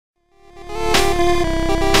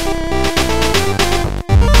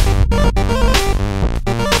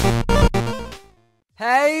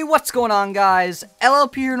What's going on, guys?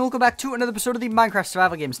 LLP here, and welcome back to another episode of the Minecraft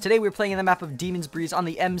Survival Games. Today we're playing in the map of Demon's Breeze on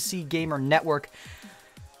the MCGamer network.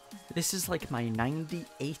 This is like my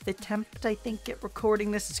 98th attempt, I think, at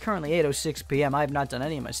recording this. It's currently 8:06 p.m. I have not done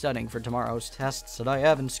any of my studying for tomorrow's tests that I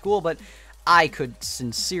have in school, but I could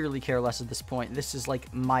sincerely care less at this point. This is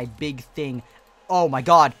like my big thing. Oh my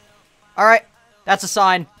god. Alright, that's a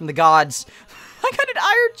sign from the gods. I got an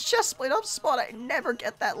iron chestplate off spot. I never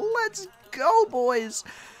get that. Let's go, boys.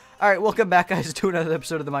 Alright, welcome back, guys, to another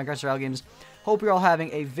episode of the Minecraft Survival Games. Hope you're all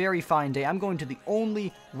having a very fine day. I'm going to the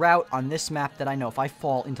only route on this map that I know. If I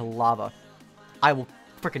fall into lava, I will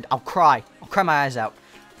I'll cry. I'll cry my eyes out.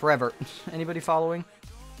 Forever. Anybody following?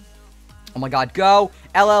 Oh my god, go!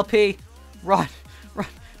 LLP! Run! Run!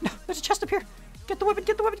 No, there's a chest up here! Get the weapon,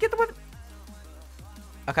 get the weapon, get the weapon!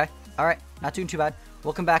 Okay, alright. Not doing too bad.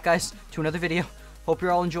 Welcome back, guys, to another video. Hope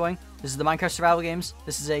you're all enjoying. This is the Minecraft Survival Games.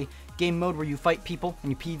 This is a game mode where you fight people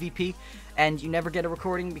and you PvP, and you never get a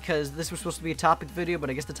recording because this was supposed to be a topic video, but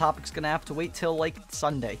I guess the topic's gonna have to wait till like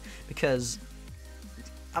Sunday because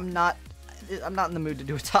I'm not in the mood to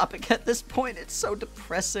do a topic at this point. It's so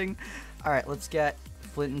depressing. All right, let's get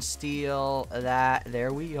flint and steel.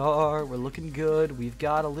 There we are. We're looking good. We've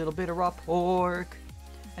got a little bit of raw pork.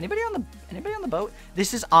 Anybody on the boat?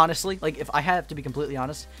 This is honestly, like, if I have to be completely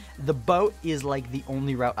honest, the boat is like the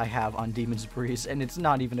only route I have on Demon's Breeze, and it's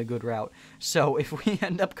not even a good route. So if we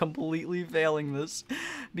end up completely failing this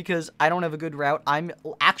because I don't have a good route, I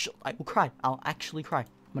will cry. I'll actually cry.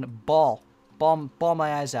 I'm gonna bawl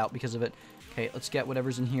my eyes out because of it. Okay, let's get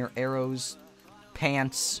whatever's in here. Arrows,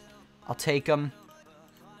 pants. I'll take them.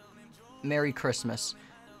 Merry Christmas.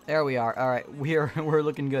 There we are. All right, we're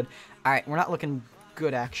looking good. All right, we're not looking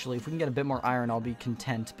good, actually. If we can get a bit more iron, I'll be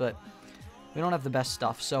content, but we don't have the best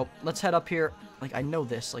stuff. So let's head up here. Like, I know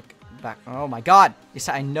this, like, back. Oh my god.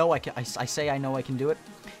 I know I can. I say I know I can do it,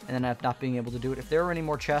 and then I have not being able to do it. If there are any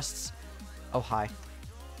more chests. Oh, hi.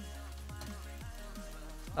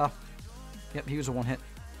 Oh, yep, he was a one hit.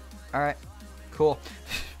 All right, cool.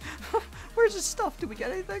 Where's his stuff? Did we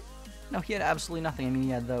get anything? No, he had absolutely nothing. I mean, he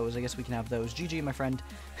had those. I guess we can have those. GG, my friend.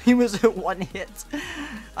 He was at one hit.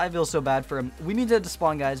 I feel so bad for him. We need to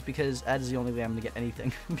despawn, guys, because that is the only way I'm going to get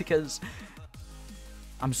anything. Because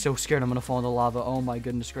I'm so scared I'm going to fall into lava. Oh, my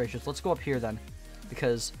goodness gracious. Let's go up here, then.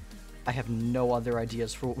 Because I have no other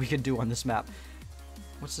ideas for what we could do on this map.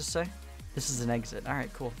 What's this say? This is an exit. All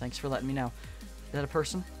right, cool. Thanks for letting me know. Is that a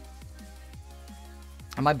person?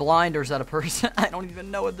 Am I blind, or is that a person? I don't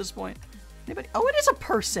even know at this point. Anybody? Oh, it is a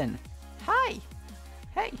person. Hi.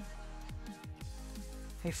 Hey.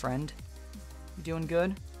 Hey, friend. You doing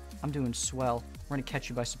good? I'm doing swell. We're gonna catch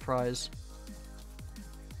you by surprise.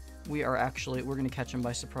 We're gonna catch him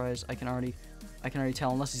by surprise. I can already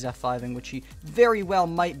tell, unless he's F5ing, which he very well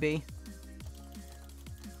might be.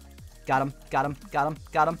 Got him, got him, got him,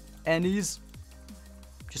 got him. And he's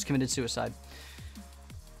just committed suicide.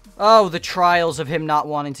 Oh, the trials of him not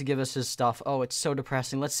wanting to give us his stuff. Oh, it's so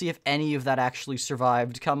depressing. Let's see if any of that actually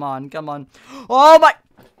survived. Come on, come on. Oh my...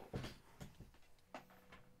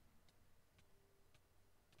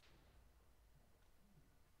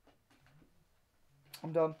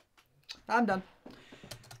 I'm done. I'm done.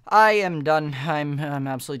 I am done. I'm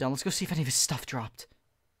absolutely done. Let's go see if any of his stuff dropped.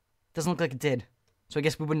 Doesn't look like it did. So I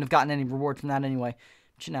guess we wouldn't have gotten any reward from that anyway.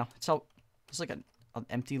 But you know, it's like an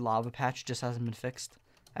empty lava patch just hasn't been fixed.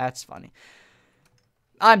 That's funny.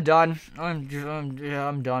 I'm done. I'm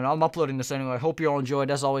done. I'm uploading this anyway. I hope you all enjoyed.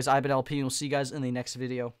 As always, I've been LP, and we'll see you guys in the next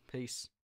video. Peace.